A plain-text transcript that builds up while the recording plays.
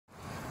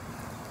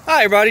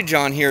Hi everybody,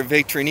 John here at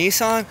Victory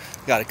Nissan.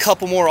 Got a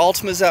couple more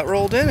Altimas that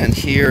rolled in, and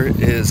here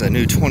is a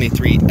new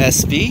 23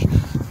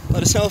 SV.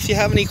 Let us know if you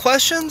have any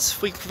questions,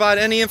 if we can provide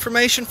any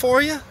information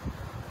for you.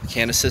 We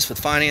can assist with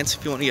finance.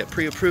 If you want to get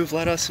pre-approved,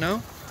 let us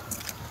know.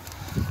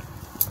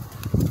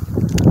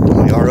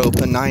 We are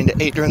open 9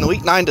 to 8 during the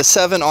week, 9 to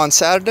 7 on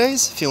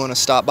Saturdays. If you want to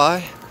stop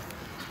by,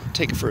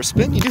 take it for a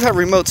spin. You do have a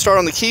remote start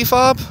on the key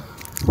fob.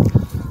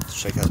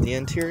 Let's check out the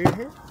interior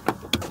here.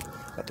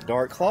 Got the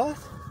dark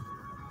cloth.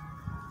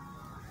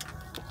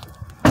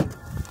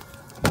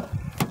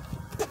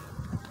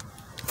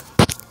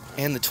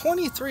 And the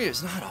 23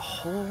 is not a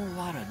whole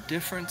lot of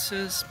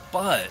differences,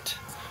 but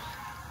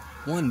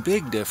one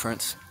big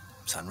difference,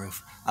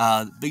 sunroof,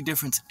 big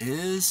difference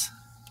is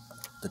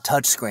the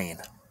touchscreen.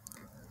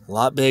 A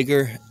lot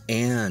bigger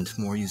and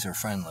more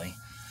user-friendly.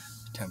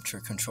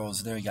 Temperature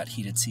controls there. You got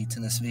heated seats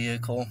in this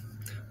vehicle.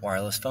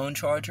 Wireless phone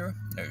charger.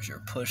 There's your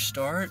push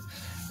start.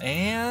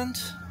 And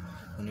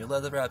on your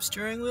leather-wrapped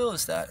steering wheel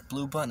is that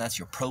blue button. That's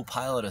your Pro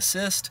Pilot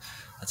Assist.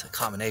 That's a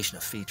combination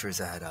of features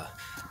that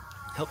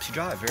helps you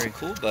drive. Very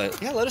cool. But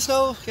yeah, let us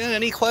know again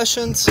any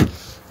questions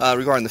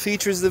regarding the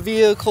features of the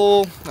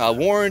vehicle,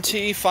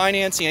 warranty,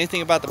 financing,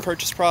 anything about the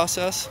purchase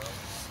process.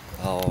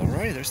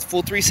 Alright, there's the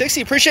full 360.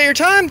 Appreciate your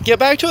time. Get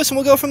back to us and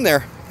we'll go from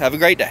there. Have a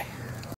great day.